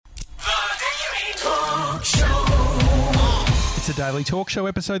to Daily Talk Show,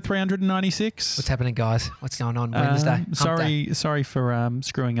 episode 396. What's happening, guys? What's going on Wednesday? Sorry for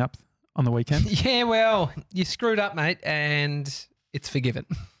screwing up on the weekend. Yeah, well, you screwed up, mate, and it's forgiven.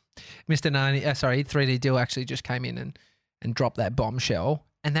 Mr. 3D Dill actually just came in and dropped that bombshell,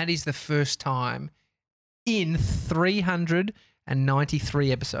 and that is the first time in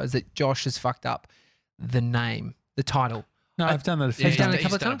 393 episodes that Josh has fucked up the name, the title. No, I've done that a few You've times. done it a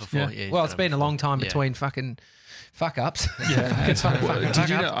couple of times? Before. Yeah. Yeah, Well, it's been a long time between fucking fuck-ups. Yeah. Did Did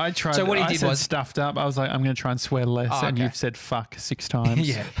you know, I tried, So what he I did said was- stuffed up. I was like, I'm going to try and swear less, Oh, and okay. you've said fuck 6 times.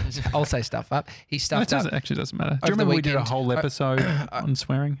 Yeah, I'll say stuff up. He No, it stuffed up. actually doesn't matter. Do Over you remember the we did a weekend, whole episode on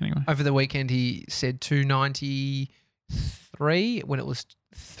swearing? Anyway. Over the weekend, he said 293 when it was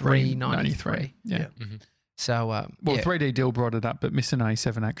 393. Yeah. So, Well, yeah. 3D Dill brought it up, but Mr.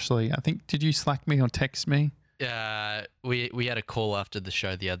 97 actually, I think, did you Slack me or text me? We had a call after the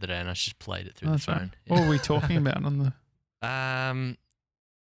show the other day, and I just played it through Oh, the that's right. phone. What were we talking about on the...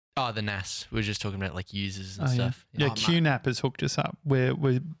 The NAS. We were just talking about like users and Oh, yeah. stuff. Yeah, Oh, QNAP has hooked us up. We're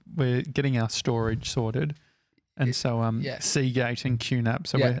getting our storage sorted. And so yeah. Seagate and QNAP.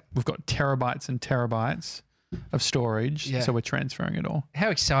 So Yeah. we've got terabytes and terabytes of storage. Yeah. So we're transferring it all.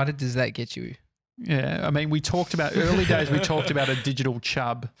 How excited does that get you? Yeah. I mean, we talked about early days, we talked about a digital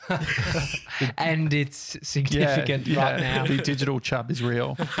chub. And it's significant right now. The digital chub is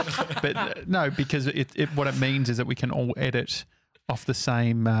real. But no, because what it means is that we can all edit off the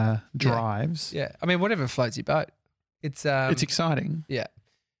same drives. Yeah. I mean, whatever floats your boat. It's exciting. yeah.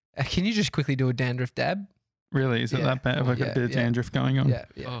 Can you just quickly do a dandruff dab? Really? Is it Yeah. that bad? Have I got a bit of dandruff going on? Yeah.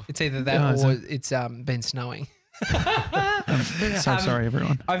 Oh. It's either that Oh, is or it's been snowing. So sorry,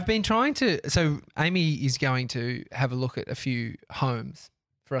 everyone. I've been trying to. So Amy is going to have a look at a few homes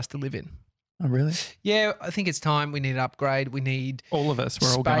for us to live in. Oh, really? Yeah, I think it's time. We need an upgrade. We need All of us.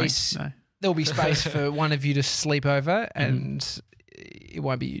 We're all going. Space. No. there'll be space for one of you to sleep over, and it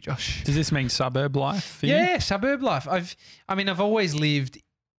won't be you, Josh. Does this mean suburb life for you? Yeah, suburb life. I've always lived.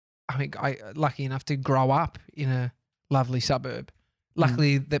 Lucky enough to grow up in a lovely suburb.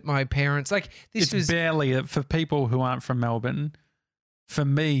 Luckily that my parents It's barely for people who aren't from Melbourne. For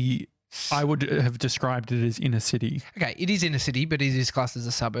me, I would have described it as inner city. Okay, it is in a city, but it is classed as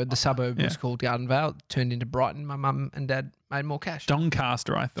a suburb. The suburb Yeah. was called Gardenvale, turned into Brighton. My mum and dad made more cash.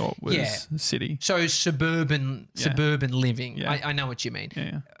 Doncaster, I thought, was Yeah. city. So suburban living. Yeah. I know what you mean.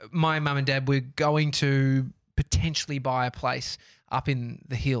 Yeah. My mum and dad were going to potentially buy a place up in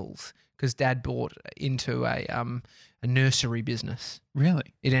the hills because dad bought into a nursery business.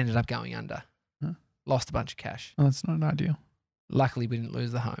 Really? It ended up going under. Huh. Lost a bunch of cash. Well, that's not ideal. Luckily, we didn't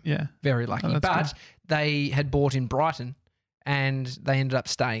lose the home. Yeah. Very lucky. Oh, that's But they had bought in Brighton and they ended up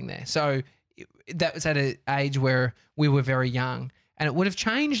staying there. So that was at an age where we were very young and it would have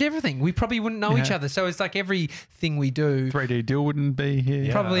changed everything. We probably wouldn't know each Yeah. other. So it's like everything we do. 3D Dill wouldn't be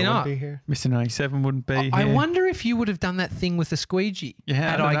here. Probably I not. wouldn't be here. Mr. 97 wouldn't be I here. wonder if you would have done that thing with the squeegee Yeah,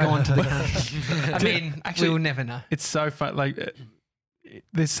 had I I don't know. gone to the country. I mean, Actually- we'll never know. It's so fun.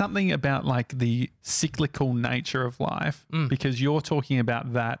 There's something about the cyclical nature of life because you're talking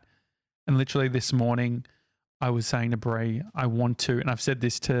about that. And literally this morning, I was saying to Bree, I want to, and I've said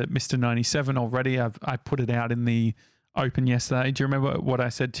this to Mr. 97 already. I put it out in the open yesterday. Do you remember what I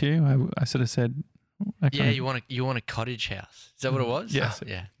said to you? I sort of said, You want a cottage house. Is that what it was? Yes.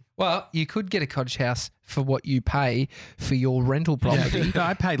 Yeah. Well, you could get a cottage house for what you pay for your rental property. No,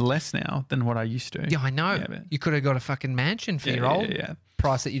 I pay less now than what I used to. Yeah, I know. Yeah, but- You could have got a fucking mansion for Yeah, your yeah, old yeah.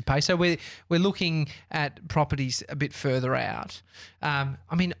 price that you'd pay. So we're looking at properties a bit further out.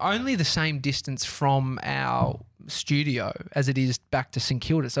 Only the same distance from our studio as it is back to St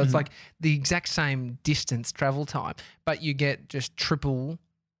Kilda. So it's like the exact same distance travel time, but you get just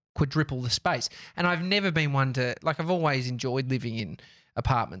quadruple the space. And I've never been one to I've always enjoyed living in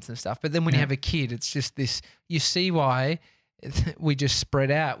apartments and stuff. But then when you have a kid, it's just this. You see why we just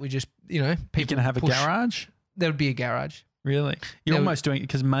spread out. We just people You can have a garage? There would be a garage. Really? You're There almost doing it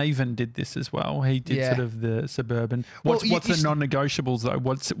because Maven did this as well. He did Yeah. sort of the suburban. Well, What's the non-negotiables though?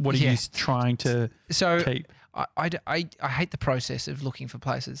 What are Yeah. you trying to So keep? I hate the process of looking for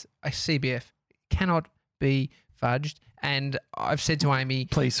places. A CBF cannot be fudged. And I've said to Amy,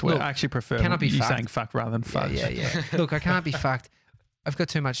 Please swear. look, I actually prefer can I be you fucked? saying fuck rather than fudge. Yeah. Look, I can't be fucked. I've got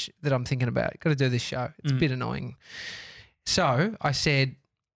too much that I'm thinking about. Got to do this show. It's a bit annoying. So I said,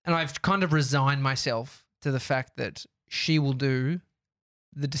 and I've kind of resigned myself to the fact that she will do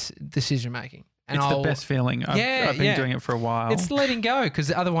the decision making. And It's I'll, the best feeling. I've been doing it for a while. It's letting go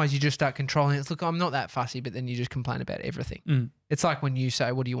because otherwise you just start controlling it. It's look, I'm not that fussy, but then you just complain about everything. It's like when you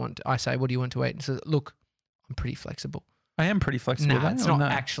say, what do you want? I say, what do you want to eat? And so, look, I'm pretty flexible. I am pretty flexible. No, though, it's or not no?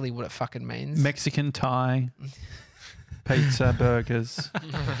 actually what it fucking means. Mexican, Thai. pizza, burgers.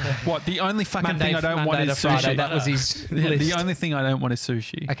 What? The only fucking thing I don't want Monday is to Friday, sushi. that was his Yeah, list. the only thing I don't want is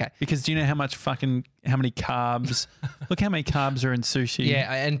sushi. Okay. Because do you know how many carbs? Look how many carbs are in sushi.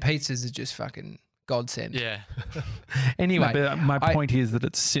 Yeah, and pizzas are just fucking godsend. Yeah. Anyway, No, but my point is that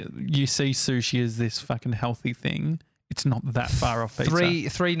you see sushi as this fucking healthy thing. It's not that far off pizza.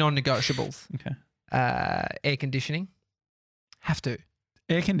 three non-negotiables. Okay. Air conditioning. Have to.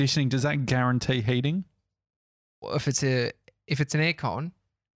 Air conditioning, does that guarantee heating? Well, if it's an aircon,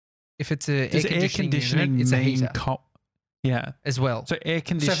 if it's a Does air conditioning unit, it's a mean heater yeah. as well. So air So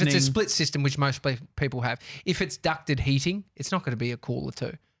conditioning. if it's a split system, which most people have, if it's ducted heating, it's not going to be a cooler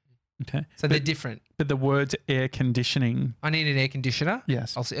too. Okay. So they're different. But the words air conditioning. I need an air conditioner.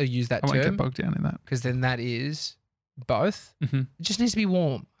 Yes. I'll use that I won't get term bogged down in that. because then that is both. Mm-hmm. It just needs to be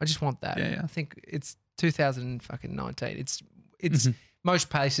warm. I just want that. Yeah. I think it's 2019. It's Mhm. most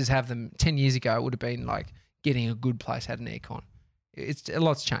places have them. 10 years ago, it would have been like getting a good place had an aircon. It's a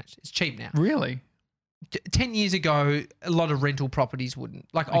lot's changed. It's cheap now. Really? 10 years ago, a lot of rental properties wouldn't,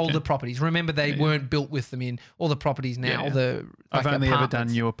 like Okay. older properties. Remember, they Yeah. weren't built with them in all the properties now. Yeah, yeah. The I've like only ever done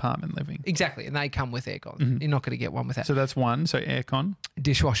apartments. new apartment living. Exactly, and they come with aircon. Mhm. You're not going to get one without. So that's one. So aircon.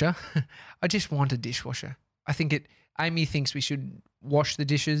 Dishwasher. I just want a dishwasher. I think it. Amy thinks we should wash the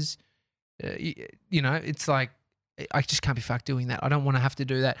dishes. It's like I just can't be fucked doing that. I don't want to have to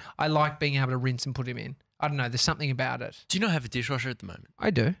do that. I like being able to rinse and put him in. I don't know. There's something about it. Do you not have a dishwasher at the moment?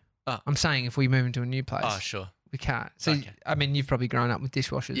 I do. Oh. I'm saying if we move into a new place, Oh, sure. we can't. So Okay. I mean, you've probably grown up with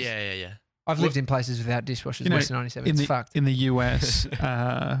dishwashers. Yeah. I've lived in places without dishwashers. You know, Western 97. It's fucked. in the US,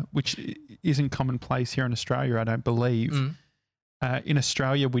 which isn't commonplace here in Australia, I don't believe. Mm. In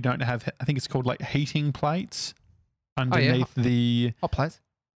Australia, we don't have. I think it's called like heating plates Oh, underneath the Hot plates.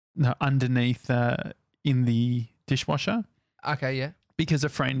 no underneath in the dishwasher. Okay, yeah. Because a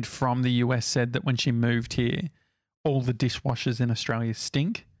friend from the US said that when she moved here, all the dishwashers in Australia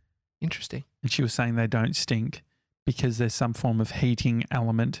stink. Interesting. And she was saying they don't stink because there's some form of heating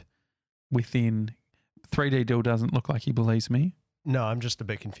element within. 3D Dill doesn't look like he believes me. No, I'm just a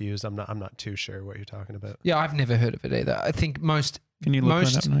bit confused. I'm not too sure what you're talking about. Yeah, I've never heard of it either. I think most Can you look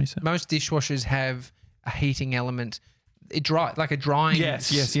that up, Nisa? most dishwashers have a heating element. It dry like a drying.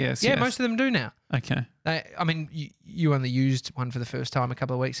 Yes. Yeah, most of them do now. Okay. I mean, you only used one for the first time a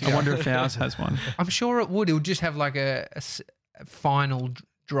couple of weeks ago. I wonder if ours has one. I'm sure it would. It would just have like a final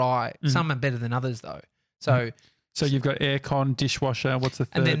dry. Mhm. Some are better than others though. So So you've got aircon, dishwasher. What's the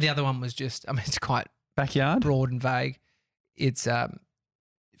third? and then the other one was just. I mean, it's quite Backyard? broad and vague. It's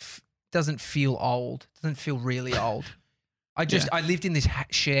doesn't feel old. Doesn't feel really old. I lived in this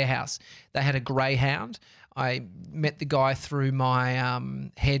share house. They had a greyhound. I met the guy through my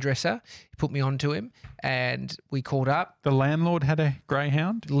hairdresser. He put me onto him, and we caught up. The landlord had a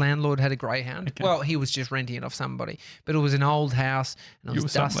greyhound? The landlord had a greyhound. Okay. Well, he was just renting it off somebody, but it was an old house, and it You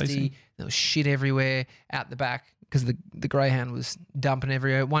was were dusty. subleasing. There was shit everywhere out the back because the greyhound was dumping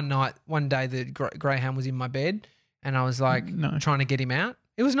everywhere. One day, the greyhound was in my bed, and I was like No. trying to get him out.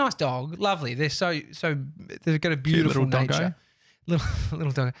 It was a nice dog, lovely. They're so they've got a beautiful little nature. doggo.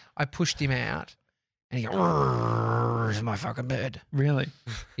 Little dog. I pushed him out, and he goes, "It's my fucking bird." Really?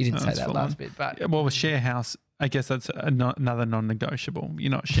 He didn't Oh, say that's that full last on. bit, but Yeah, well, with share house, I guess that's another non-negotiable. You're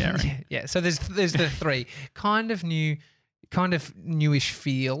not sharing. yeah. So there's the three kind of newish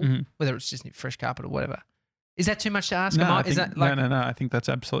feel, Mhm. whether it's just fresh carpet or whatever. Is that too much to ask? No, Am I- I is think, that like no. I think that's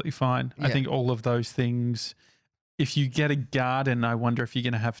absolutely fine. I Yeah. think all of those things. If you get a garden, I wonder if you're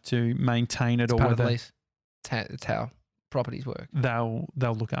going to have to maintain it, or part of the whether lease? It's how properties work. they'll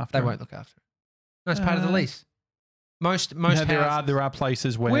look after. They it. won't look after it. No, it's part of the Uh, lease. Most No, houses- there are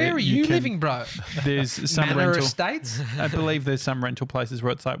places where. Where are you can- living, bro? There's some Manor rental. estates. I believe there's some rental places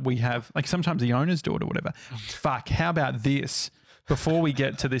where it's like we have, like sometimes the owners do it or whatever. Fuck, how about this? Before we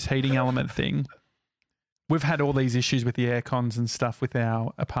get to this heating element thing, we've had all these issues with the air cons and stuff with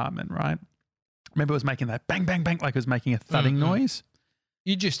our apartment, right? Remember it was making that bang, bang, bang, like it was making a thudding Mhm. noise.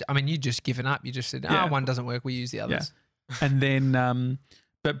 You just given up. You just said, Yeah. one doesn't work. We use the others. And then,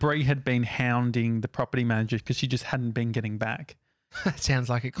 but Bree had been hounding the property manager because she just hadn't been getting back. That sounds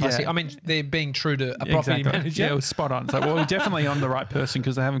like a classic. Yeah. I mean, they're being true to a property Exactly. manager. Yeah, it was spot on. So, well, we're definitely on the right person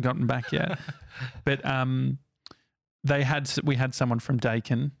because they haven't gotten back yet. But we had someone from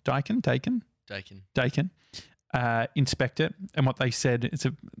Dakin, inspect it, and what they said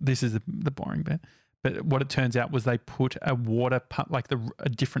this is the boring bit. But what it turns out was they put a water pump, like a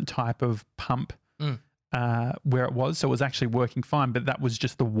different type of pump, where it was, so it was actually working fine. But that was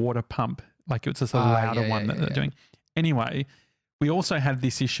just the water pump, like it was just a louder one that they're doing. Anyway, we also had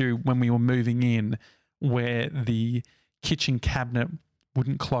this issue when we were moving in, where the kitchen cabinet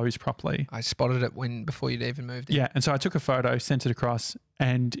wouldn't close properly. I spotted it before you'd even moved in. Yeah, and so I took a photo, sent it across,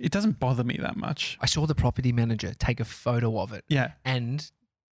 and it doesn't bother me that much. I saw the property manager take a photo of it Yeah, and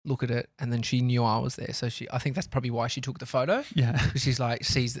look at it, and then she knew I was there. So I think that's probably why she took the photo. yeah. Because she's like,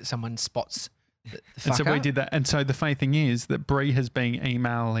 sees that someone spots the And so fucker. we did that. And so the funny thing is that Bree has been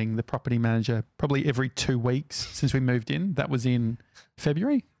emailing the property manager probably every 2 weeks since we moved in. That was in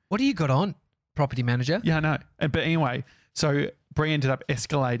February. What do you got on, property manager? Yeah, I know. But anyway, so Bree ended up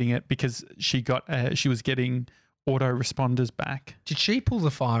escalating it because she was getting autoresponders back. Did she pull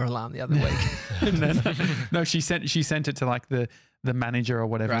the fire alarm the other week? No, she sent it to like the manager or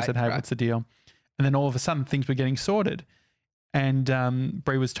whatever and Right, said, hey, right. what's the deal? And then all of a sudden things were getting sorted. And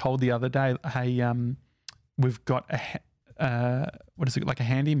Bree was told the other day, hey, we've got what is it, like a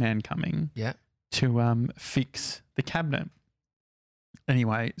handyman coming Yeah. to fix the cabinet.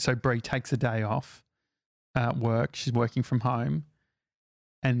 Anyway, so Bree takes a day off work. She's working from home.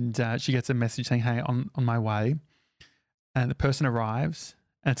 And she gets a message saying, hey, on my way. And the person arrives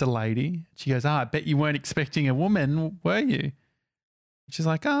and it's a lady. She goes, I bet you weren't expecting a woman, were you? She's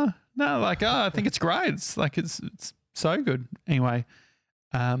like, oh, no, like, I think it's great. It's like, it's so good. Anyway,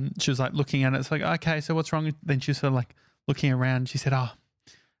 she was like looking at it. It's like, okay, so what's wrong? Then she was sort of like looking around. She said, oh,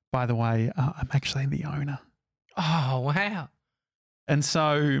 by the way, I'm actually the owner. Oh, wow. And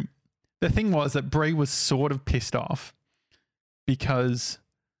so the thing was that Bree was sort of pissed off because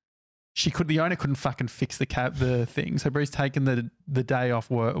the owner couldn't fucking fix the thing. So Bree's taken the day off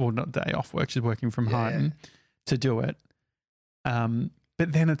work, or not day off work. She's working from home to do it.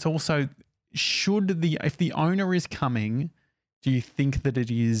 But then it's also, if the owner is coming, do you think that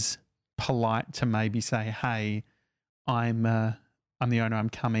it is polite to maybe say, hey, I'm the owner, I'm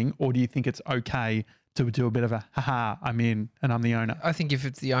coming? Or do you think it's okay to do a bit of a, haha, I'm in and I'm the owner? I think if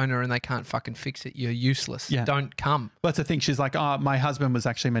it's the owner and they can't fucking fix it, you're useless. Yeah. Don't come. That's the thing. She's like, oh, my husband was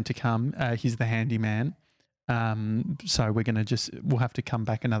actually meant to come. He's the handyman. So we'll have to come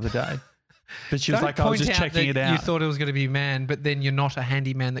back another day. But she was Don't like, I was point just out checking it that out. You thought it was going to be man, but then you're not a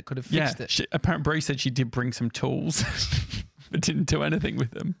handyman that could have fixed it. Apparently Bree said she did bring some tools, but didn't do anything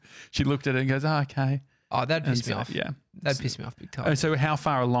with them. She looked at it and goes, oh, okay. Oh, that'd And piss me so, off. Yeah. That'd piss me off big time. Oh, so how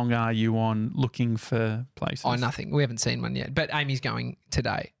far along are you on looking for places? Oh, nothing. We haven't seen one yet. But Amy's going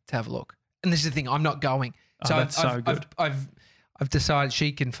today to have a look. And this is the thing, I'm not going. Oh, that's so good. I've decided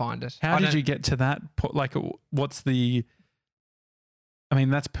she can find it. How did you get to that? Like, what's the... I mean,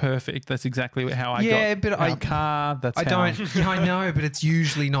 that's perfect. That's exactly how I got our car. That's I know, but it's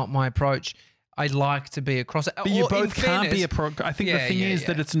usually not my approach. I like to be across it. But you Or, in both can't be fairness- I think the thing is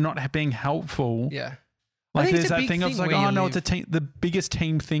that it's not being helpful. Yeah. I Like think there's it's a that big thing of thing like, where oh you no, it's a live. team. The biggest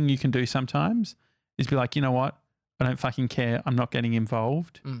team thing you can do sometimes is be like, you know what? I don't fucking care. I'm not getting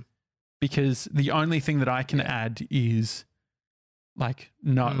involved because the only thing that I can add is like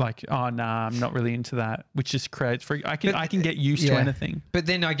not like, oh nah, I'm not really into that, which just creates free. I can get used to anything. But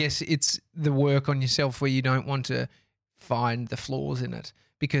then I guess it's the work on yourself where you don't want to find the flaws in it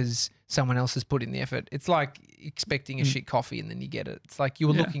because someone else has put in the effort. It's like expecting a shit coffee and then you get it. It's like you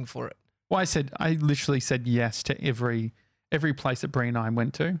were looking for it. Well, I literally said yes to every place that Bree and I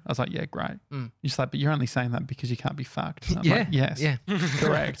went to. I was like, yeah, great. You're just like, but you're only saying that because you can't be fucked. And I'm like, yes. Yeah.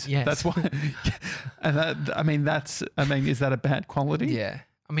 Correct. Yes. That's why. And is that a bad quality? Yeah.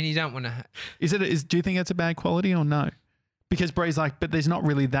 I mean, you don't want to. Do you think it's a bad quality or no? Because Bree's like, but there's not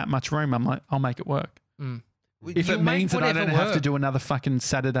really that much room. I'm like, I'll make it work. If it means that I don't have to do another fucking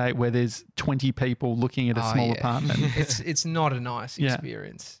Saturday where there's 20 people looking at a small apartment. It's not a nice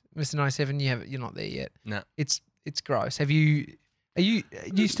experience. Mr. 97, you're not there yet. No. It's gross. Do you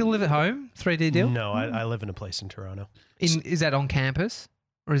still live at home? 3D deal? No, I live in a place in Toronto. Is that on campus?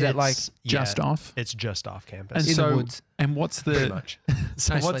 Or is that like just off? It's just off campus. And in the woods? And what's Pretty the much.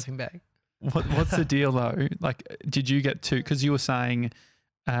 so No what's sleeping bag. what's the deal though? Like, did you get to? Because you were saying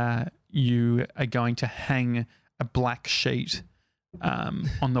you are going to hang a black sheet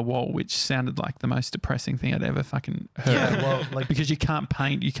on the wall, which sounded like the most depressing thing I'd ever fucking heard. Yeah, well, like because you can't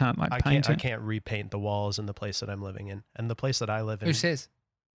paint, you can't paint I it. can't repaint the walls in the place that I'm living in, and the place that I live in. Who says?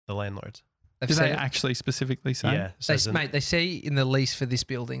 The landlords. They've Did said they it. actually specifically say? Yeah, says in- They say in the lease for this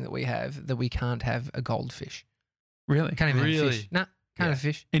building that we have that we can't have a goldfish. Really? Can't even have Really? fish. No, can't have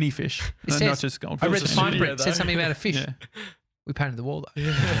fish. Any fish, It not sause- just gold. I read the fine studio, print. It said though. something about a fish. Yeah. We painted the wall though.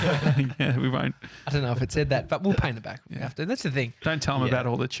 Yeah, we won't. I don't know if it said that, but we'll paint it back if we have to. That's the thing. Don't tell them about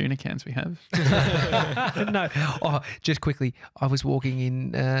all the tuna cans we have. No. Oh, just quickly, I was walking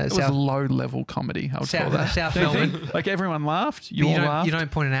in It was low-level comedy, I would call that. South Don't you Melbourne. think? Like everyone laughed. You But all laughed. you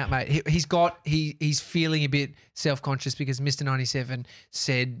don't point it out, mate. He's feeling a bit self-conscious because Mr. 97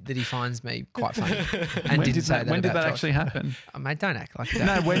 said that he finds me quite funny, and when didn't did say that, that. when did about that Josh. actually happen? Oh, mate, don't act like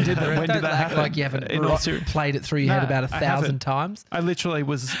that. No, when did that Don't act happen? like you haven't In all played it through your head No, about I 1,000 haven't. times. I literally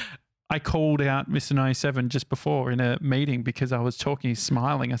I called out Mr. 97 just before in a meeting because I was talking, he's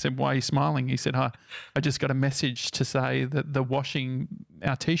smiling. I said, why are you smiling? He said, I just got a message to say that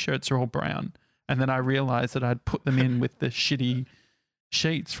our T-shirts are all brown. And then I realized that I'd put them in with the shitty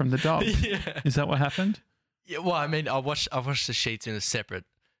sheets from the dog. Yeah. Is that what happened? Yeah, well, I mean, I watched the sheets in a separate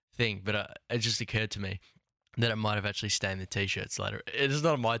thing, but it just occurred to me that it might have actually stained the T-shirts later. It's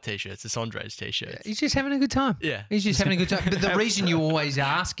not my T-shirts, it's Andre's T-shirts. He's just having a good time. Yeah. He's just having a good time. But the reason you always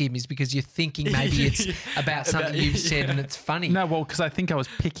ask him is because you're thinking maybe it's about something you've said and it's funny. No, well, because I think I was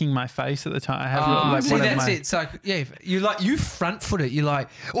picking my face at the time. I have See, one of that's my, it. So yeah, you front foot it. You're like,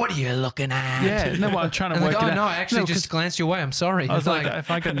 what are you looking at? Yeah, no, well, I'm trying to And work like, it oh out. no, I actually No, just 'cause glanced your way. I'm sorry. I was It's like,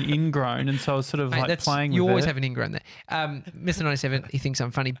 if I got an ingrown, and so I was sort of mate, like playing you with always it. have an ingrown there. Mr. 97, he thinks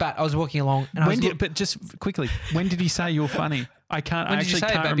I'm funny, but I was walking along and But just quickly, when did he say you were funny? I When did you actually say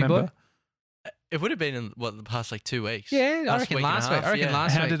it, can't baby remember. boy? It would have been in the past like 2 weeks. Yeah, I reckon week and a last week. half, I reckon yeah.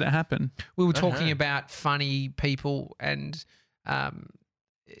 last How week. did it happen? We were I don't talking know. about funny people and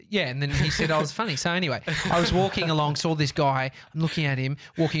and then he said I was funny. So anyway, I was walking along, saw this guy. I'm looking at him,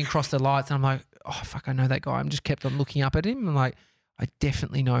 walking across the lights, and I'm like, oh, fuck, I know that guy. I'm just kept on looking up at him. I'm like, I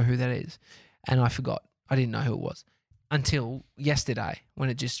definitely know who that is. And I forgot. I didn't know who it was until yesterday when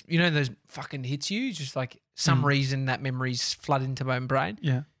it just, those fucking hits you, just like some reason that memory's flooded into my brain.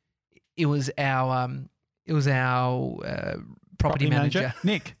 Yeah. It was our property manager.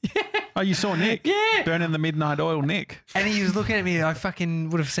 Nick. Oh, you saw Nick? Yeah. Burning the midnight oil, Nick. And he was looking at me. I fucking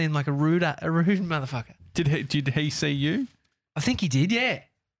would have seemed like a rude motherfucker. Did he see you? I think he did, yeah.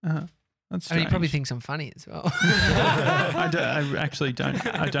 That's I mean, he probably strange. thinks I'm funny as well. I actually don't.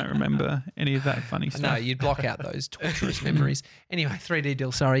 I don't remember any of that funny stuff. No, you'd block out those torturous memories. Anyway, 3D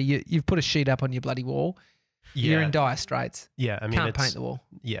deal. Sorry, you've put a sheet up on your bloody wall. Yeah. You're in dire straits. Yeah, I mean, Can't paint the wall.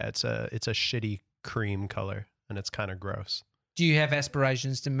 Yeah, it's a shitty cream color, and it's kind of gross. Do you have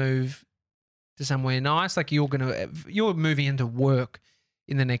aspirations to move to somewhere nice? Like you're moving into work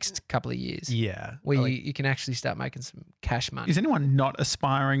in the next couple of years. Yeah, Where like- you can actually start making some cash money. Is anyone not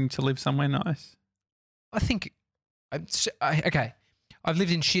aspiring to live somewhere nice? I think, okay. I've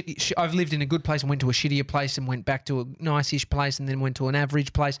lived in I've lived in a good place and went to a shittier place and went back to a nice-ish place and then went to an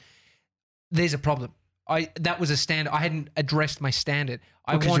average place. There's a problem. That was a standard. I hadn't addressed my standard.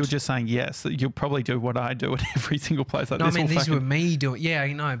 Because you were just saying yes, that you'll probably do what I do at every single place. Like No, I this mean, will these were fucking- me doing. Yeah,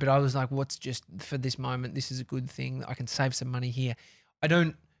 I know, but I was like, what's just for this moment? This is a good thing. I can save some money here.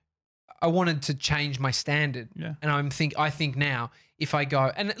 I wanted to change my standard. Yeah. And I think now if I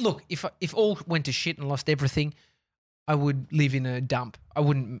go and look, if all went to shit and lost everything, I would live in a dump. I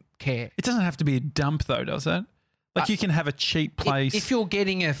wouldn't care. It doesn't have to be a dump though, does it? Like you can have a cheap place. If you're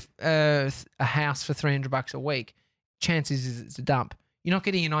getting a house for $300 a week, chances is it's a dump. You're not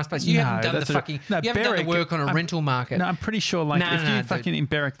getting a nice place. You No, haven't done that's the fucking. no, you haven't done Berwick, the work on a rental market. No, I'm pretty sure. Like No, if no, you dude. fucking in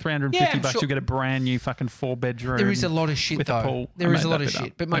Berwick, $350, Yeah, sure. you'll get a brand new fucking 4-bedroom. There is a lot of shit with though. a pool. There I is a made lot that of bit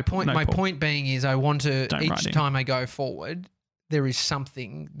shit. up. But my No- point, no my pool. point being is, I want to Don't write each in. time I go forward, there is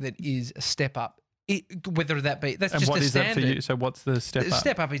something that is a step up. Whether that be that's And just what a is that standard. for you? So what's the step The up?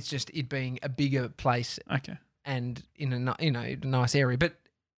 step up is just it being a bigger place Okay. and in a nice area. But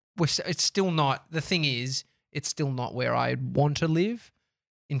it's still not. The thing is, it's still not where I want to live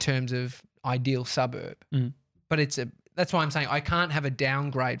in terms of ideal suburb. Mm. But that's why I'm saying I can't have a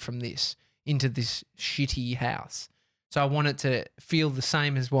downgrade from this into this shitty house. So I want it to feel the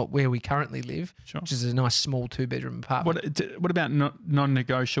same as where we currently live, Sure. which is a nice small 2-bedroom apartment. What about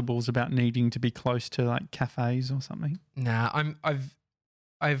non-negotiables about needing to be close to like cafes or something? Nah,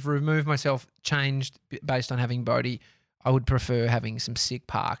 I've removed myself, changed based on having Bodhi. I would prefer having some sick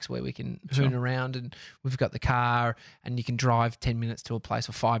parks where we can hoon around and we've got the car and you can drive 10 minutes to a place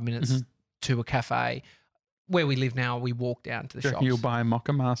or 5 minutes to a cafe. Where we live now, we walk down to the shops. You'll buy a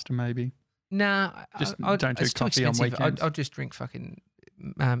Mocha Master maybe. Nah, Just don't do it's too coffee on expensive. weekends. I'll just drink fucking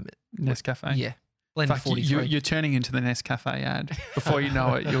Nescafe. yeah, blend Fuck, 43. you're turning into the Nescafe ad. Before you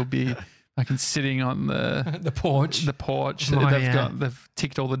know it, you'll be fucking sitting on the porch. The porch. Oh, yeah. They've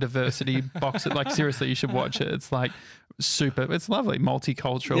ticked all the diversity boxes. Like seriously, you should watch it. It's like super. It's lovely,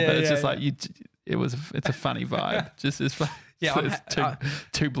 multicultural, Yeah, but it's yeah, just like you. It's a funny vibe. Just as fun. Yeah, So I'm it's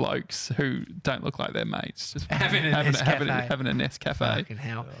two blokes who don't look like their mates, just Having a Nescafe. having a Nescafe. Fucking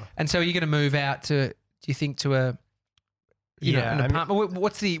hell. And so you're going to move out to, do you think, to an apartment?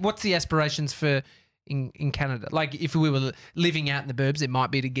 What's the aspirations for in Canada? Like if we were living out in the burbs, it might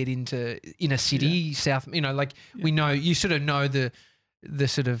be to get into inner city, south, we know, you sort of know the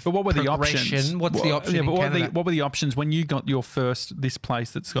sort of But what were the progression. options? What's the option in Canada? What were the options when you got your this place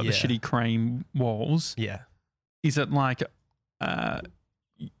that's got the Yeah. shitty cream walls? Yeah. Is it like,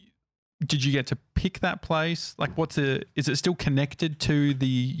 did you get to pick that place? Like, is it still connected to the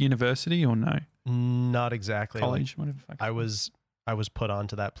university or no? Not exactly. College, whatever. the fuck. I was put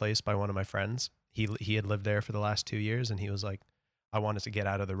onto that place by one of my friends. He had lived there for the last 2 years, and he was like, I wanted to get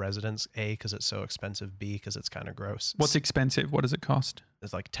out of the residence, A, because it's so expensive, B, because it's kind of gross. What's expensive? What does it cost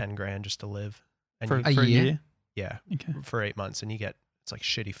It's like 10 grand just to live. And for A a year? year? yeah, Okay. for 8 months, and it's like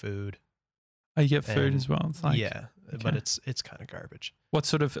shitty food. Oh, you get food And- as well. It's like, yeah, but okay. it's kind of garbage. What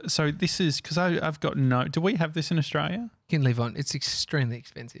sort of? So this is because I've got no. Do we have this in Australia? You can live on. It's extremely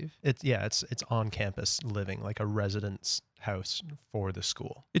expensive. It's on campus living, like a residence house for the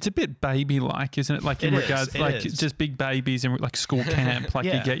school. It's a bit baby-like, isn't it? Like in It is, regards, it like is. just big babies and like school camp. Like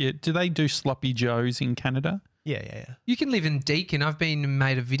you Yeah. get you. Do they do sloppy joes in Canada? Yeah. You can live in Deakin. I've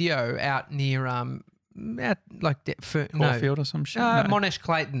made a video out near Caulfield or some shit. No. Monash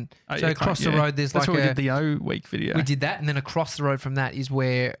Clayton. Oh, So yeah, across yeah. the road, there's That's like where we did the O Week video. we did that, and then across the road from that is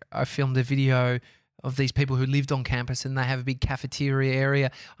where I filmed a video of these people who lived on campus, and they have a big cafeteria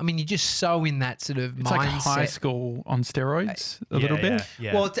area. I mean, you're just so in that sort of It's mindset. like high school on steroids, a little bit.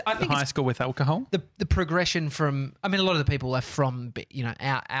 Yeah. Well, I think High it's school with alcohol. the progression from. I mean, a lot of the people are from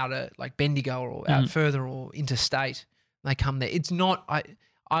out of like Bendigo or out further or interstate. They come there. It's not.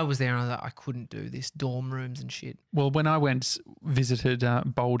 I was there and I was like, I couldn't do this, dorm rooms and shit. Well, when I visited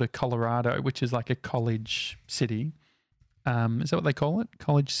Boulder, Colorado, which is like a college city, is that what they call it?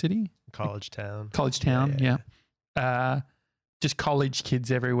 College city? college town. College town, yeah. Just college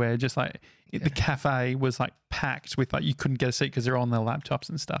kids everywhere. Just like the cafe was like packed with like you couldn't get a seat because they're on their laptops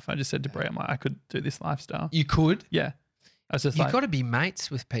and stuff. I just said to Brie, I'm like, I could do this lifestyle. You could. Yeah. I was just You've like, got to be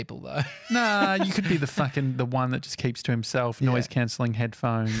mates with people though. nah, you could be the one that just keeps to himself, noise cancelling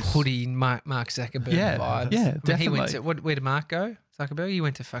headphones. Hoodie, Mark Zuckerberg Yeah, vibes. yeah, I mean, he went definitely. to where did Mark go? Zuckerberg. He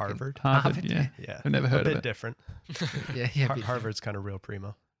went to fucking Harvard. Harvard, yeah. Yeah. I've never heard a of bit it. different. Yeah, Harvard's kind of real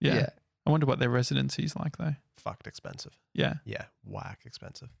primo. Yeah. Yeah. I wonder what their residency's like though. Fucked expensive. Yeah. Yeah. Whack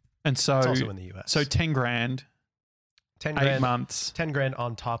expensive. And so, It's also in the US. so 10 grand, 10 8 grand, months. 10 grand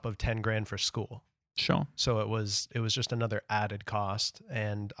on top of 10 grand for school. Sure. So it was just another added cost,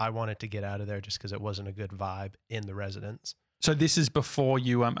 and I wanted to get out of there just because it wasn't a good vibe in the residence. So this is before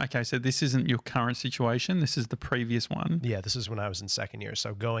you, okay, so this isn't your current situation. This is the previous one. Yeah, this is when I was in second year.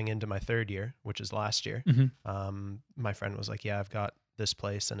 So going into my third year, which is last year, my friend was like, yeah, I've got this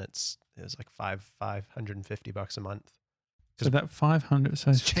place, and it was like $550 a month. So that 500,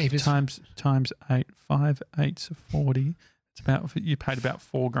 so cheap as- times 8, 5 8s are 40. It's about, you paid about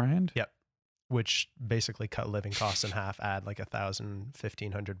 $4,000. Yep. Which basically cut living costs in half, add like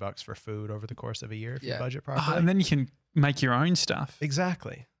 $1,000-$1,500 for food over the course of a year if you budget properly. And then you can make your own stuff.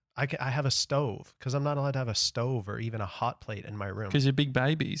 Exactly. I have a stove because I'm not allowed to have a stove or even a hot plate in my room. Because you're big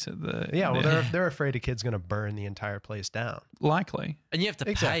babies at the They're afraid a kid's going to burn the entire place down. likely. And you have to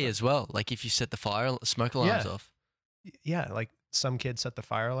Exactly. pay as well. Like if you set the smoke alarms Yeah. off. Yeah, like some kids set the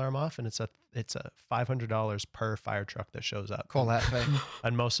fire alarm off, and it's a $500 per fire truck that shows up. Call that. But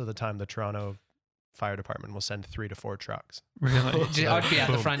And most of the time, the Toronto Fire Department will send 3 to 4 trucks. Really? I'd be out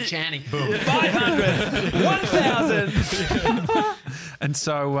the front chanting, Boom. 500, 1,000. And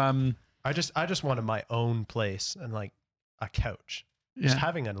so, I just wanted my own place and like a couch. Just yeah.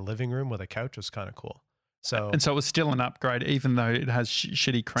 having a living room with a couch was kind of cool. So And so it was still an upgrade, even though it has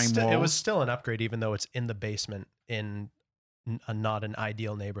shitty cream walls. it was still an upgrade, even though it's in the basement in not an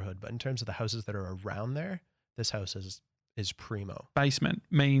ideal neighborhood. But in terms of the houses that are around there, this house is primo. Basement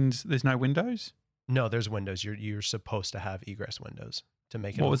means there's no windows. No, there's windows. You're supposed to have egress windows to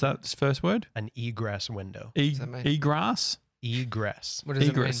make it. What was that first word? An egress window. does that mean? Egress. Egress. What does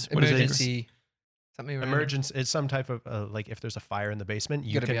Egress. it mean? What is Emergency. Something around it? Emergence. It's some type of like if there's a fire in the basement,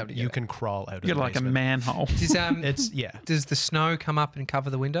 you gotta be able to can get it. crawl out of You the got like a basement. manhole. Does, It's yeah. does the snow come up and cover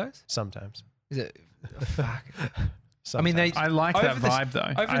the windows? Sometimes. Is it? Oh, fuck. Sometimes. they- I like that Over the- vibe though.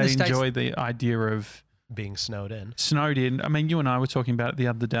 over in I the States- enjoy the idea of being snowed in. snowed in. I mean, you and I were talking about it the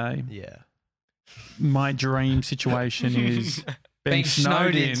other day. Yeah. My dream situation is being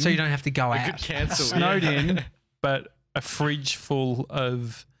snowed in, so you don't have to go We out. could cancel. snowed in, but a fridge full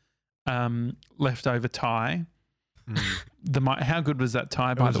of leftover Thai. Mm. How good was that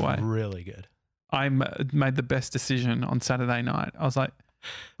Thai, It by was the way? really good. made the best decision on Saturday night. I was like,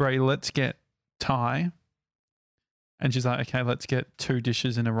 Brie, let's get Thai. And she's like, okay, let's get 2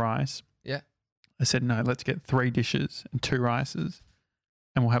 dishes and a rice. Yeah. I said, no, let's get 3 dishes and 2 rices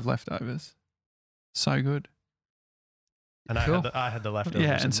and we'll have leftovers. So good. And Cool. I had the leftovers.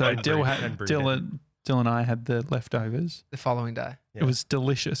 Yeah, and so Dill and I had the leftovers. The following day. Yeah. It was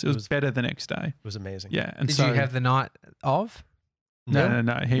delicious. It was better the next day. It was amazing. Yeah. And Did so, you have the night of? No.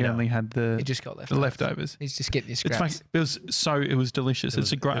 He No. only had the He just got the leftovers. leftovers. He's just getting his It's scraps. like, it was delicious.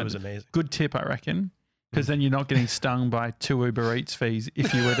 It's a great, It was amazing. good tip, I reckon, because then you're not getting stung by 2 Uber Eats fees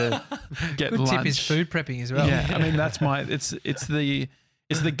if you were to get Good lunch. tip is food prepping as well. Yeah, I mean that's it's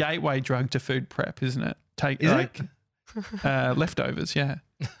the gateway drug to food prep, isn't it? Leftovers, yeah.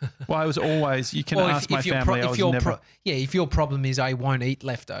 Well, I was always. You can Well, ask my family. I was never. if your problem is I won't eat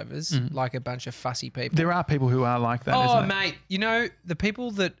leftovers, like a bunch of fussy people. There are people who are like that. Oh, isn't it? mate, you know, the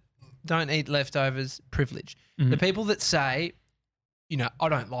people that don't eat leftovers, privilege. The people that say, you know, I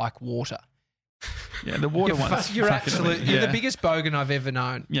don't like water. Yeah, the water ones. You're fucking- absolutely, yeah. you're the biggest bogan I've ever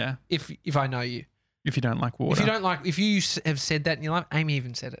known. Yeah, If I know you. if you don't like water, If you have said that in your life, Amy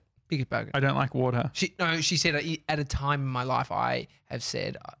even said it. Biggest bogan. I don't like water. She said at a time in my life I have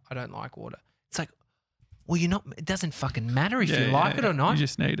said I don't like water. It's like, well, you're not. It doesn't fucking matter if you like it or not. You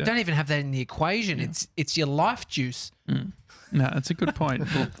just need You it. don't even have that in the equation. Yeah. It's your life juice. No, it's a good point.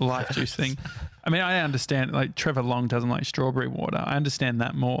 The life juice thing. I mean, I understand. Like Trevor Long doesn't like strawberry water. I understand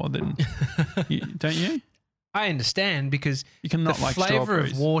that more than don't you? I understand because You can not the like flavor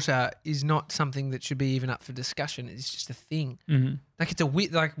strawberries. of water is not something that should be even up for discussion. It's just a thing. Mm-hmm. Like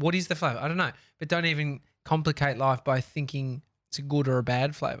it's like what is the flavor? I don't know. But don't even complicate life by thinking it's a good or a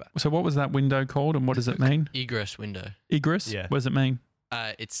bad flavor. So, what was that window called, and what does it mean? Egress window. Egress. Yeah. What does it mean?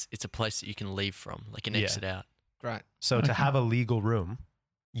 It's a place that you can leave from, like an Yeah. exit out. Great. So Okay. to have a legal room,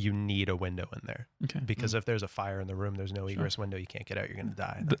 you need a window in there Okay. because if there's a fire in the room, there's no egress window. You can't get out. You're going to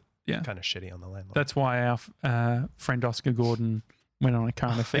die. yeah. Kind of shitty on the landlord. That's why our friend Oscar Gordon went on a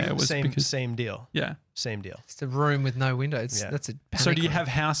current affair. Was because same deal. yeah. Same deal. It's a room with no windows. Yeah. That's a panic So do you room. have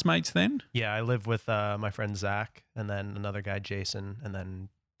housemates then? Yeah, I live with my friend Zach and then another guy, Jason, and then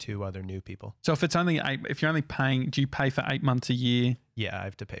 2 other new people. So if it's only 8, if you're only paying, do you pay for 8 months a year? Yeah, I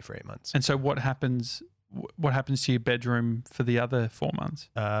have to pay for 8 months. And so what happens? What happens to your bedroom for the other 4 months?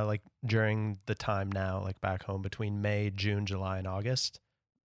 Like during the time now, like back home between May, June, July, and August,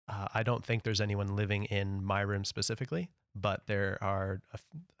 I don't think there's anyone living in my room specifically, but there are, I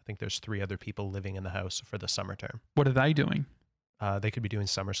think there's 3 other people living in the house for the summer term. What are they doing? They could be doing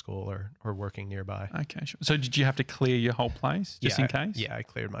summer school or working nearby. Okay, sure. So did you have to clear your whole place just in case? Yeah, I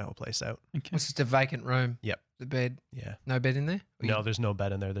cleared my whole place out. Okay. It's just a vacant room. Yep. The bed. Yeah. No bed in there? Or No, you- there's no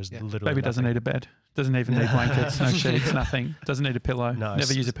bed in there. There's Yeah. literally Baby doesn't nothing. need a bed. Doesn't even need blankets, no sheets, nothing. Doesn't need a pillow. No,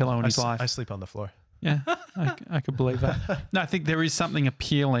 Never use a pillow in his life. I sleep on the floor. Yeah, I could believe that. No, I think there is something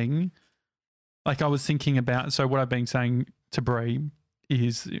appealing. Like I was thinking about, so what I've been saying to Brie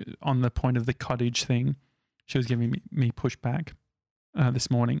is on the point of the cottage thing. She was giving me pushback this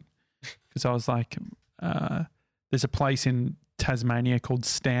morning because I was like, there's a place in Tasmania called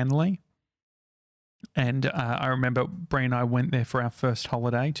Stanley. And I remember Brie and I went there for our first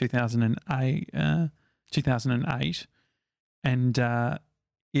holiday, 2008. And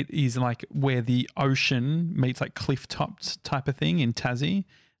it is like where the ocean meets like cliff tops type of thing in Tassie.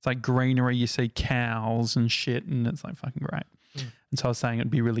 It's like greenery. You see cows and shit, and it's like fucking great. And so I was saying it'd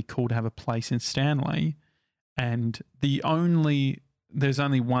be really cool to have a place in Stanley. And there's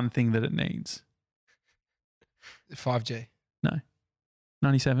only one thing that it needs. 5G.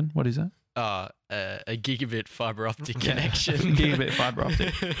 97. What is it? A gigabit fiber optic Yeah. connection. Gigabit fiber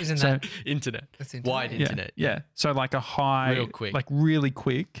optic. Isn't So- that Internet. that's internet? Wide Yeah, internet. yeah. So like a high, Real quick. like really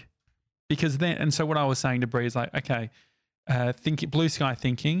quick, because then, and so what I was saying to Bree is like, okay, blue sky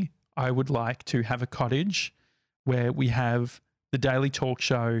thinking, I would like to have a cottage where we have the Daily Talk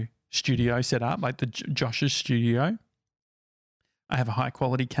Show studio set up, like the Josh's studio. I have a high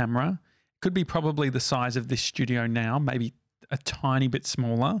quality camera. Could be probably the size of this studio now, maybe a tiny bit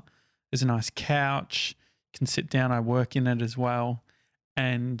smaller. There's a nice couch. You can sit down. I work in it as well.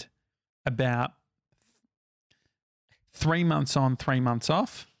 And about 3 months on, 3 months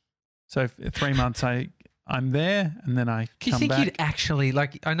off. So 3 months I'm there and then I Do you come think back. you'd actually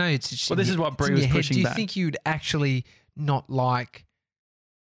like? I know it's. Just Well, this is what it's Brie in was your head. pushing Do you back. think you'd actually not like?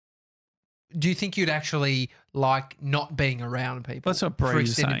 Do you think you'd actually like not being around people? That's what for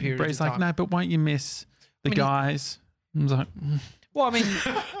Bree's extended saying. periods Bree's of like, time? no, but won't you miss the I mean, he- guys? I was like, Well, I mean,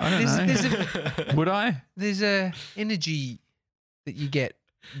 I don't know. there's would I? a energy that you get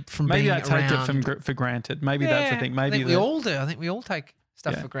from Maybe being I take around. it for granted. Maybe that's the Yeah, thing. I Maybe think we all do. I think we all take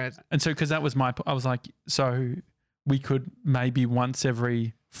stuff Yeah. for granted. And so, because that was I was like, so we could maybe once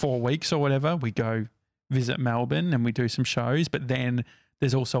every 4 weeks or whatever, we go visit Melbourne and we do some shows. But then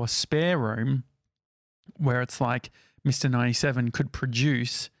there's also a spare room where it's like Mr. 97 could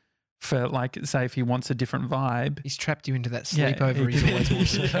produce for, like, say if he wants a different vibe. He's trapped you into that Yeah, sleepover he he's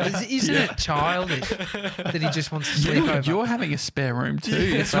always did. wanted. Isn't it childish that he just wants to sleep over? You're having a spare room too.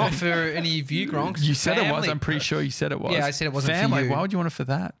 It's not for any of you, Gronks. You said it was. Family. I'm pretty sure you said it was. Yeah, I said it wasn't for Family. you. Why would you want it for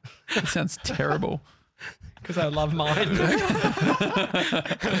that? That sounds terrible. Because I love mine.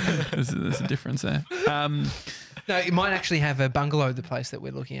 There's a difference there. No, it might actually have a bungalow, the place that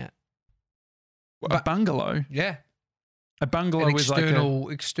we're looking at. A bungalow. Yeah. A bungalow An is like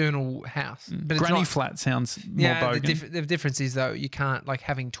external house. But it's granny not, flat sounds more yeah, bogan. the difference is, though, you can't, like,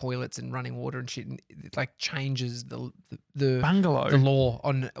 having toilets and running water and shit, it, like, changes the Bungalow. law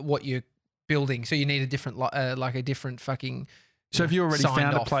on what you're building. So you need a different, like a different fucking. So have you already signed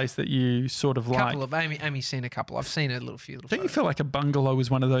found a off. place that you sort of like? Couple of Amy's seen a couple. I've seen a few little. Don't you photos. feel like a bungalow is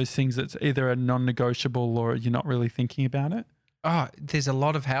one of those things that's either a non-negotiable or you're not really thinking about it? Oh, there's a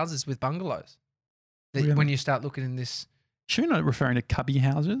lot of houses with bungalows. That Really? When you start looking in this, Sure, you're not referring to cubby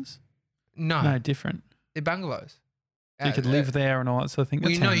houses. no, No, different. they're bungalows. So you could live there and all that sort of thing. Well,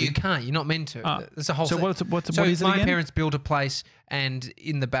 That's you know, handy. you can't. You're not meant to. Ah, There's a whole. So thing. what So is it my again? parents built a place, and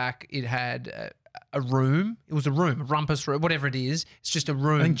in the back it had a room. It was a room, a rumpus room, whatever it is. It's just a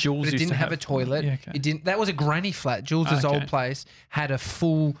room. I think Jules but it used didn't to have a toilet. Yeah, okay. It didn't. That was a granny flat. Jules's Okay. old place had a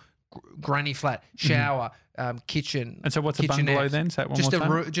full granny flat, shower, kitchen. And so what's a bungalow kitchenette. then? Say it one Just more a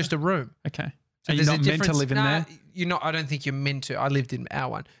time. room. Just a room. Okay. So Are you there's not a meant to difference- live in Nah, there? You're not. I don't think you're meant to. I lived in our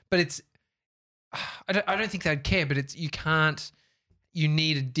one, but it's. I don't think they'd care, but it's you can't. You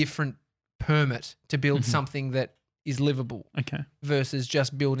need a different permit to build something that is livable Okay. versus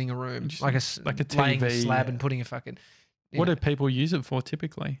just building a room, Just like like a laying a TV, slab yeah. and putting a fucking. What do people use it for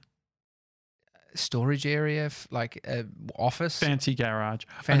typically? Storage area, like office, Fancy garage.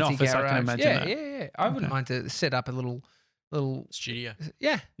 fancy An office, garage. I can imagine yeah, that. yeah. I wouldn't Okay. mind to set up a little. Studio.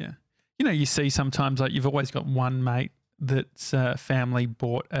 Yeah, You know, you see sometimes like you've always got one mate that's family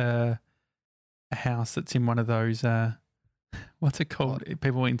bought a house that's in one of those, what's it called?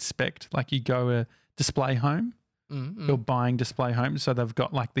 People inspect, like you go a display home. They're buying display homes. So they've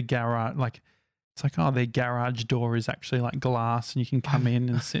got like the garage, like it's like, oh, their garage door is actually like glass and you can come in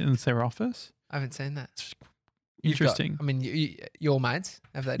and sit in their office. I haven't seen that. It's You've got- interesting. I mean, your mates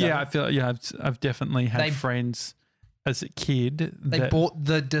have they? Done Yeah, I it? feel, I've definitely had They- friends as a kid. They that, bought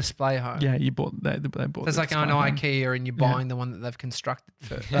the display home. Yeah, they bought So it's the like, oh display no, home, IKEA, and you're Yeah. buying the one that they've constructed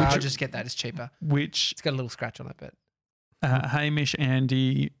first. Which- I'll just get that. It's cheaper. which It's got a little scratch on it, but Hamish,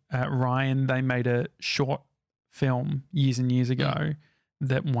 Andy, Ryan, they made a short film years and years ago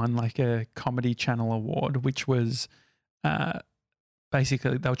that won like a Comedy Channel award, which was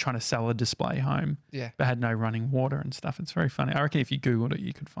basically they were trying to sell a display home. yeah. But had no running water and stuff. It's very funny. I reckon if you Googled it,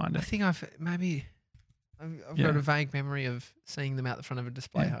 you could find I it. think I've Yeah. got a vague memory of seeing them out the front of a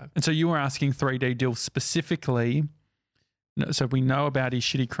display Yeah. home. And so you were asking 3D Deal specifically. So we know about his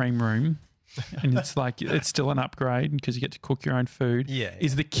shitty cream room, and it's like it's still an upgrade because you get to cook your own food. Yeah.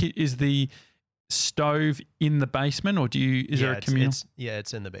 Is the stove in the basement, or is there a communal?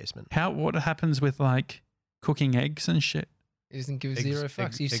 It's in the basement. What happens with like cooking eggs and shit? It doesn't give zero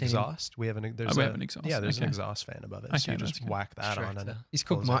fucks. You've seen him. Exhaust. We have an We have an exhaust. Yeah, there's an Okay. exhaust fan above it. Okay, So you that's just good. whack that on Straight and to- He's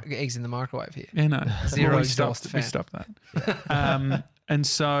cooked Close eggs in the microwave here. Yeah, no. Zero we exhaust stopped, we fan. stopped that. And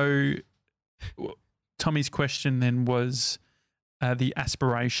so Tommy's question then was the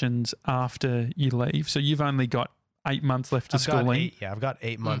aspirations after you leave. So you've only got 8 months left of schooling. I've got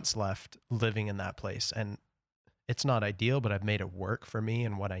 8 months left living in that place, and it's not ideal, but I've made it work for me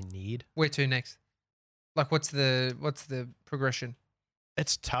and what I need. Where to next? Like, what's the progression?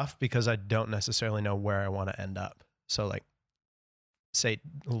 It's tough because I don't necessarily know where I want to end up. So like, say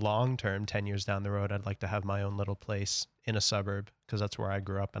long term, 10 years down the road, I'd like to have my own little place in a suburb because that's where I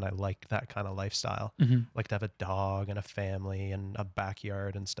grew up and I like that kind of lifestyle. Mhm. Like to have a dog and a family and a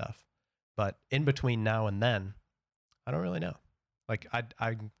backyard and stuff. But in between now and then, I don't really know. Like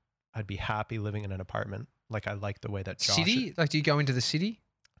I'd be happy living in an apartment. Like I like the way that Josh. City? Like, do you go into the city?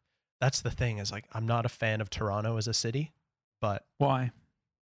 That's the thing is like I'm not a fan of Toronto as a city, but Why?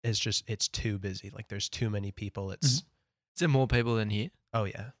 it's too busy. Like there's too many people. It's Is there more people than here? oh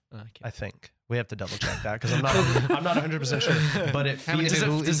yeah. Okay. I think we have to double check that because I'm not 100% sure. But it How many feels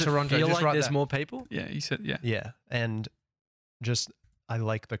people in Does it Toronto? feel Just like write there's that. more people? Yeah, you said, yeah. yeah, and just I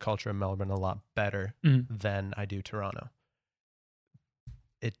like the culture of Melbourne a lot better Mm. than I do Toronto.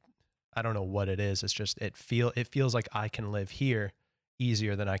 I don't know what it is. It's just it feels like I can live here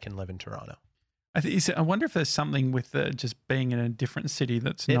easier than I can live in Toronto. I wonder if there's something with just being in a different city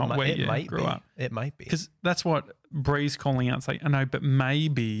that's not where you grew up. It might be. Because that's what Bree's calling out. It's like, I know, but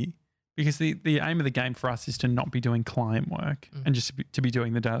maybe because the aim of the game for us is to not be doing client work and just to be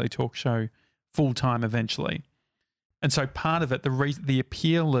doing the daily talk show full time eventually. And so part of it, the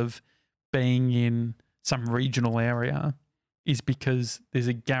appeal of being in some regional area is because there's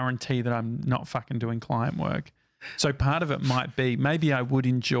a guarantee that I'm not fucking doing client work. So part of it might be maybe I would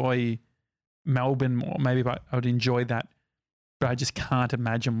enjoy Melbourne more. Maybe I would enjoy that, but I just can't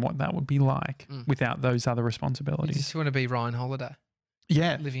imagine what that would be like without those other You responsibilities. just want to be Ryan Holiday,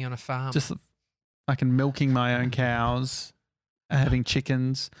 Yeah, living on a farm. just fucking milking my own cows, having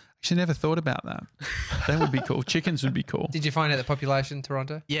chickens. Actually, never thought about that. That would be cool. Chickens would be cool. Did you find out the population in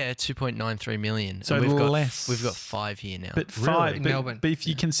Toronto? Yeah, 2.93 million. So And less. We've got 5 here now. But Really? five, In but, Melbourne. But if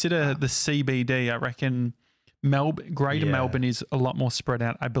you consider the CBD, I reckon Greater Yeah. Melbourne is a lot more spread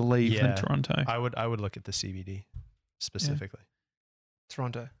out, I believe, than Yeah. Toronto. I would look at the CBD specifically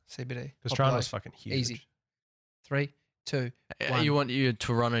Toronto, CBD. because Population. Toronto's fucking huge. Easy. 3, 2, 1. You want your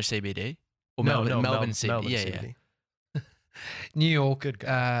Toronto CBD or No, Melbourne CBD? Melbourne yeah, CBD. New York Good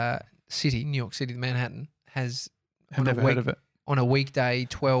guy. New York City, Manhattan, has I've on a never week- heard of it. on a weekday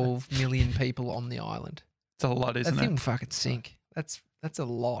 12 million people on the island. It's a lot, That isn't thing it? will fucking sink. That's a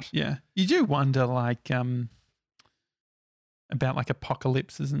lot. Yeah. You do wonder, like, about like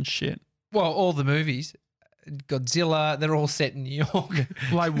apocalypses and shit. Well, all the movies, Godzilla, they're all set in New York.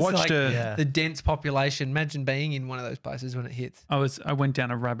 Well, I It's watched like Yeah. the dense population. Imagine being in one of those places when it hits. I went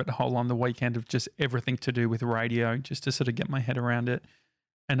down a rabbit hole on the weekend of just everything to do with radio, just to sort of get my head around it.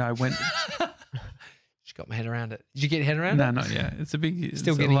 And I went, Just got my head around it. Did you get your head around no, it? not yet. It's a big,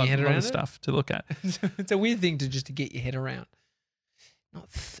 Still it's getting a lot, your head lot around of it? stuff to look at. It's a weird thing to get your head around. Not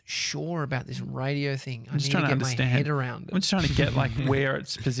sure about this radio thing. I I'm just need trying to to get my understand. head around it. I'm just trying to get like where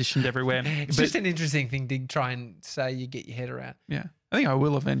it's positioned everywhere. It's But just an interesting thing to try and say you get your head around. yeah, I think I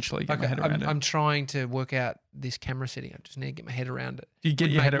will eventually get my head around it. I'm trying to work out this camera setting. I just need to get my head around it. Do you get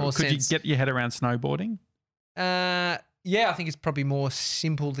would your make head? more Could sense. you get your head around snowboarding? Yeah, I think it's probably more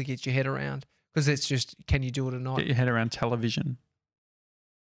simple to get your head around because it's just, can you do it or not? Get your head around television.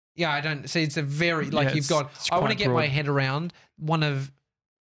 Yeah, I don't see. It's a very like Yeah, you've got. it's I want to quite get my broad. head around one of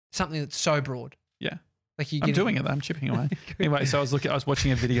something that's so broad. Yeah. Like you. I'm doing it. I'm chipping away. Anyway, so I was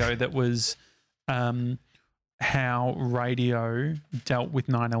watching a video that was how radio dealt with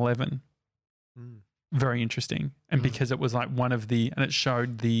 9/11. Mm. Very interesting, and Mm. because it was like one of the, and it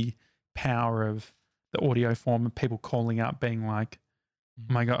showed the power of the audio form of people calling up, being like,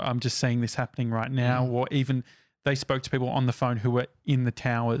 "Oh my god, I'm just seeing this happening right now," or even they spoke to people on the phone who were in the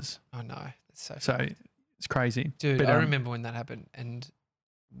towers. Oh no, that's so. So fucked. it's crazy, Dude, But, I remember when that happened, and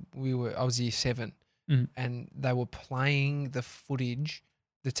I was year 7, Mm. and they were playing the footage,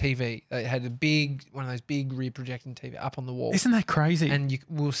 the TV. They had one of those big rear projecting TV up on the wall. Isn't that crazy? And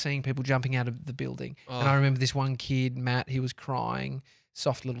we were seeing people jumping out of the building. And Oh. I remember this one kid, Matt, he was crying,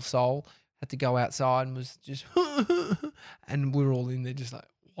 soft little soul, had to go outside and was just, and we were all in there just like,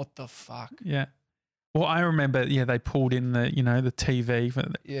 what the fuck? Yeah. Well, I remember, they pulled in the, the TV, for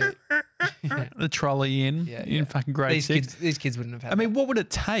the, Yeah. Yeah. the trolley in Yeah. fucking grade These 6. kids wouldn't have had I mean, what would it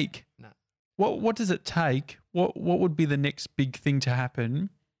take? No. What does it take? What would be the next big thing to happen?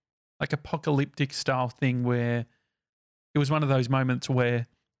 Like apocalyptic style thing where it was one of those moments where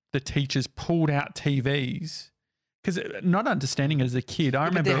the teachers pulled out TVs because not understanding it as a kid. I Yeah,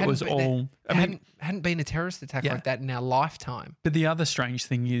 but there remember it was hadn't been- all. I that. mean, hadn't been a terrorist attack Yeah. like that in our lifetime. but the other strange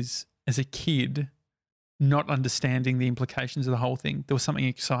thing is, as a kid, not understanding the implications of the whole thing, there was something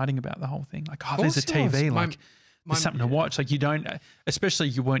exciting about the whole thing. Like, oh, there's a Of course it was. TV. My- Like, there's something to watch. Like, you don't, especially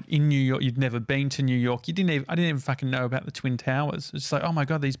you weren't in New York. You'd never been to New York. I didn't even fucking know about the Twin Towers. It's just like, oh my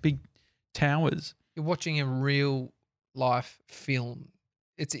God, these big towers. You're watching a real life film.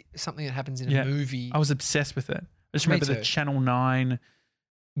 It's something that happens in Yeah. a movie. I was obsessed with it. I just Me remember the too. Channel 9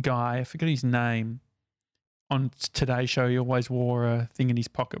 guy, I forget his name, on Today's Show, he always wore a thing in his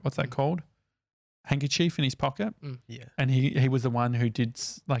pocket. What's that called? Handkerchief in his pocket. Yeah. And he was the one who did,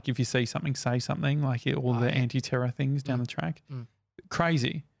 like, if you see something, say something, like all the yeah. anti-terror things down the track. Mm.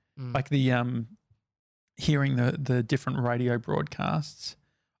 Crazy. Mm. Like the hearing the different radio broadcasts,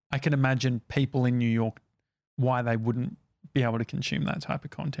 I can imagine people in New York why they wouldn't be able to consume that type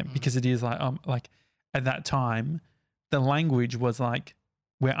of content because it is like at that time the language was like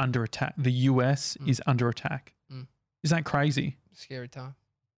we're under attack. The US is under attack. Mm. Isn't that crazy? Scary time.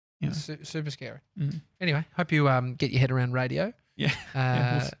 Yeah. Super scary. Mm. Anyway, hope you get your head around radio. Yeah.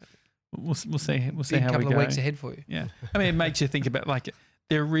 Yeah, we'll see Big how we couple go. of weeks ahead for you. Yeah. I mean, it makes you think about like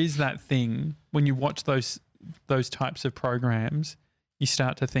there is that thing when you watch those types of programs, you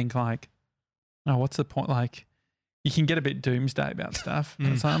start to think like, oh, what's the point? Like, you can get a bit doomsday about stuff.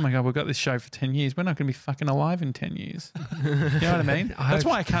 It's like, oh my God, we've got this show for 10 years. We're not going to be fucking alive in 10 years. You know what I mean? That's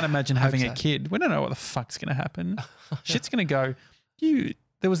why I can't imagine having a kid. We don't know what the fuck's going to happen. Shit's going to go.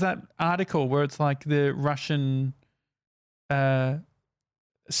 There was that article where it's like the Russian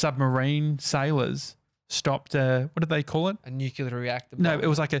submarine sailors stopped, what did they call it? A nuclear reactor. No, it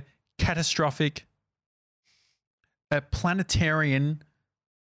was like a catastrophic planetarian.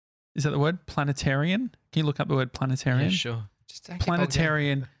 Is that the word? Planetarian? Can you look up the word planetarian? Yeah, sure. Just don't get bogged down.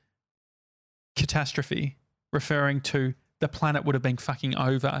 Planetarian catastrophe, referring to the planet would have been fucking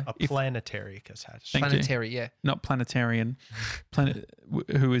over. A planetary catastrophe. Thank you. Planetary, yeah. Not planetarian.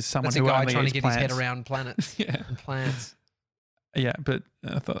 Who is someone That's a who guy only trying to eats get plants. his head around planets Yeah. and plants. Yeah, but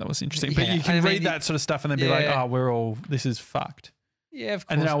I thought that was interesting. But Yeah, you can I mean, read that sort of stuff and then be like, yeah. oh, this is fucked. Yeah, of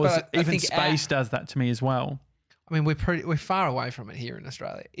course. And then but I even think space does that to me as well. I mean, we're far away from it here in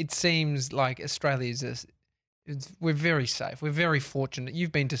Australia. It seems like Australia is we're very safe. We're very fortunate.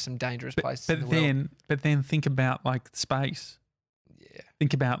 You've been to some dangerous places in the world. But then think about like space. Yeah.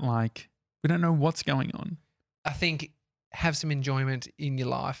 Think about like, we don't know what's going on. I think have some enjoyment in your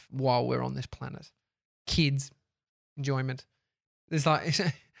life while we're on this planet. Kids, enjoyment. There's like,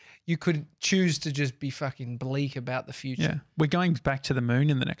 you could choose to just be fucking bleak about the future. Yeah. We're going back to the moon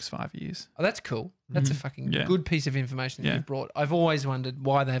in the next 5 years. Oh, that's cool. That's a fucking good piece of information that Yeah. you've brought. I've always wondered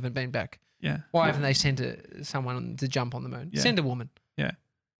why they haven't been back. Yeah. Why haven't they sent someone to jump on the moon? Yeah. Send a woman. Yeah.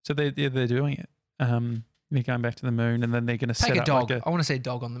 So they're doing it. They're going back to the moon and then they're going to set Take a up dog. like I want to see a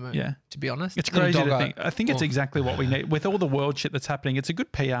dog on the moon. Yeah. To be honest, It's Little crazy to doggo. think. I think it's exactly what we need. With all the world shit that's happening, it's a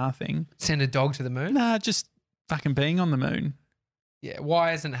good PR thing. Send a dog to the moon. Nah, just fucking being on the moon. Yeah. Why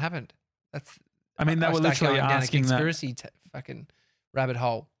hasn't it happened? That's. I mean, they were start literally going down a asking that. conspiracy fucking rabbit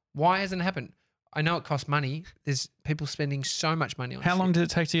hole. Why hasn't it happened? I know it costs money. There's people spending so much money on. How shit. long did it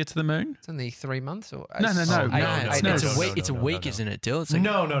take to get to the moon? It's only 3 months or No, no, no. eight- No, eight- no, it's no, a week. It's a week, no. isn't it, Dill? It's like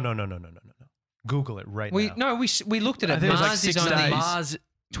No. Google it right now. We looked at I it. think it was like Mars 6 is only days. Mars.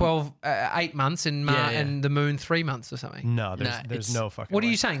 8 months and Yeah, yeah. and the moon 3 months or something. No, there's it's- no fucking What are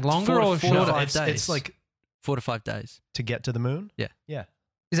way. you saying? Longer 4 or to 4 to shorter? 5 It's, days. it's like 4 to 5 days. to get to the moon? Yeah. Yeah.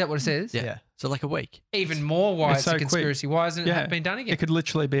 Is that what it says? Yeah. Yeah. So like a week. Even more why It's it's so a quick. conspiracy. Why hasn't Yeah. it been done again? It could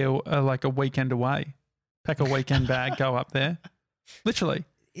literally be like a weekend away. Pack a weekend bag, go up there. Literally.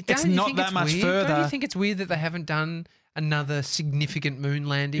 Don't you not think that it's much weird? further. Don't you think it's weird that they haven't done another significant moon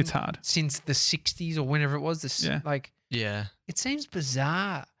landing It's hard. since the 60s or whenever it was? Yeah. Like, Yeah. it seems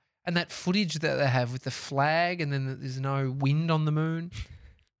bizarre. And that footage that they have with the flag and then there's no wind on the moon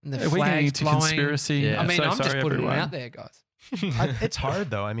and the Are we getting flag's into blowing. conspiracy? Yeah. I mean, So I'm just sorry, putting everyone. it out there, guys. It's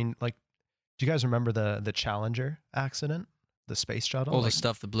hard though. I mean, like, do you guys remember the Challenger accident, the space shuttle? All the Like,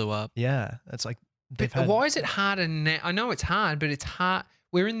 stuff that blew up. Yeah, it's like they've But had. why is it harder now? I know it's hard, but it's hard.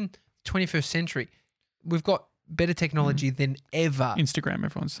 We're in 21st century. We've got better technology than ever. Instagram,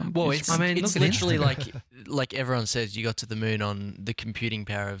 everyone's on Well, Instagram. it's I mean, it's look at literally Instagram. like everyone says, you got to the moon on the computing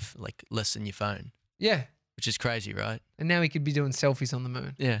power of like less than your phone, Yeah. which is crazy, right? And now we could be doing selfies on the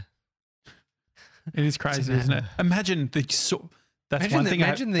moon. Yeah. It is crazy, isn't it? Imagine that's Imagine one the- thing.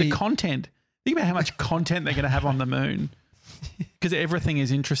 imagine The the- content. Think about how much content they're going to have on the moon, because everything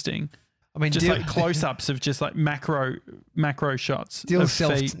is interesting. I mean, Just like close-ups of just like macro shots. of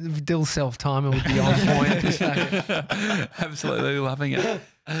feet. Dill's self-timer would be on point. Just fucking- Absolutely loving it.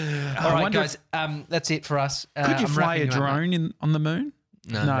 All right, guys. That's it for us. Could you I'm fly a wrapping you up, mate. drone on the moon?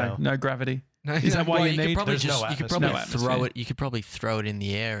 No. No gravity. No, Is that why Well, you could need? probably There's no you could atmosphere. probably No throw atmosphere. it. You could probably throw it in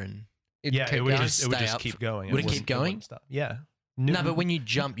the air and It'd Yeah, keep it would going. just Stay up keep for- going. Would it keep wouldn't going? stop. Yeah. no, but when you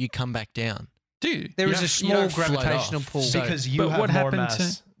jump, you come back down. Dude, There You is a don't- you small don't float gravitational off. pull. So- because you but have what more happened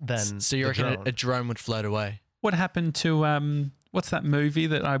mass than So you the reckon drone. a drone would float away? what happened to what's that movie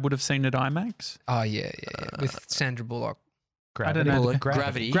that I would have seen at IMAX? Oh, yeah. With Sandra Bullock. Gravity. I don't know.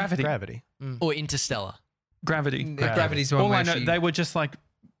 Gravity. Gravity. Or Interstellar? Gravity. Gravity's the one All where I know, she- they were just like,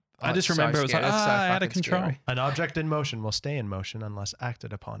 I Oh, just it's so remember it was like, scary. It's so out of fucking control. scary. An object in motion will stay in motion unless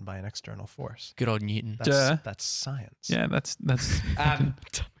acted upon by an external force. Good old Newton. That's science. Yeah, that's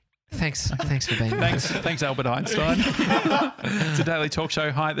Thanks for being here. Thanks, Albert Einstein. It's a Daily Talk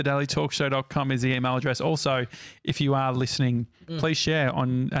Show. Hi at thedailytalkshow.com is the email address. Also, if you are listening, please share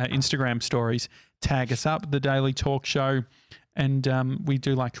on Instagram stories. Tag us up, The Daily Talk Show. And we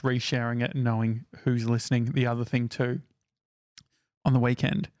do like resharing it and knowing who's listening. The other thing too, on the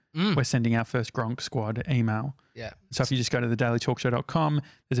weekend, we're sending our first Gronk Squad email. Yeah. So if you just go to thedailytalkshow.com,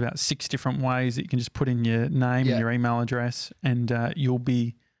 there's about 6 different ways that you can just put in your name and your email address, and you'll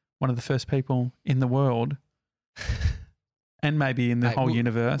be one of the first people in the world and maybe in the Mate, whole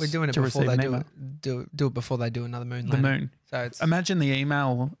universe We're doing it to before receive they an do email. it. Do it before they do another moon The landing. moon. So it's Imagine the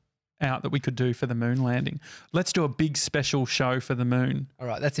email out that we could do for the moon landing. Let's do a big special show for the moon. All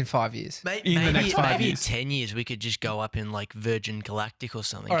right, that's in 5 years. In the next 5 maybe in years. 10 years we could just go up in like Virgin Galactic or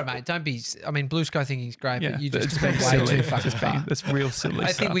something. All right, mate. Don't be. I mean, blue sky thinking is great, Yeah, but you it's just been went way silly. too fucking It's been- far. That's real silly I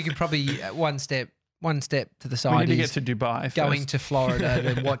stuff. think we could probably one step to the We side. need to get is to Dubai first. going to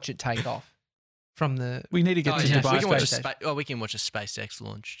Florida to watch it take off from the. We need to get Oh, to yeah. Dubai we can watch first. we can watch a SpaceX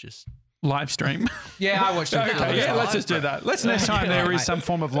launch. Just Live stream. Yeah, I watched it. Okay, yeah, let's just do that. Let's next time Yeah, there is mate. some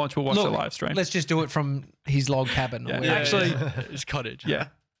form of launch, we'll watch Look, the live stream. Let's just do it from his log cabin. Yeah. Or Yeah. wherever. Actually- his cottage. Yeah,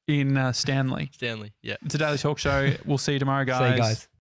 in Stanley. Stanley. Yeah. It's a Daily Talk Show. We'll see you tomorrow, guys. See you guys.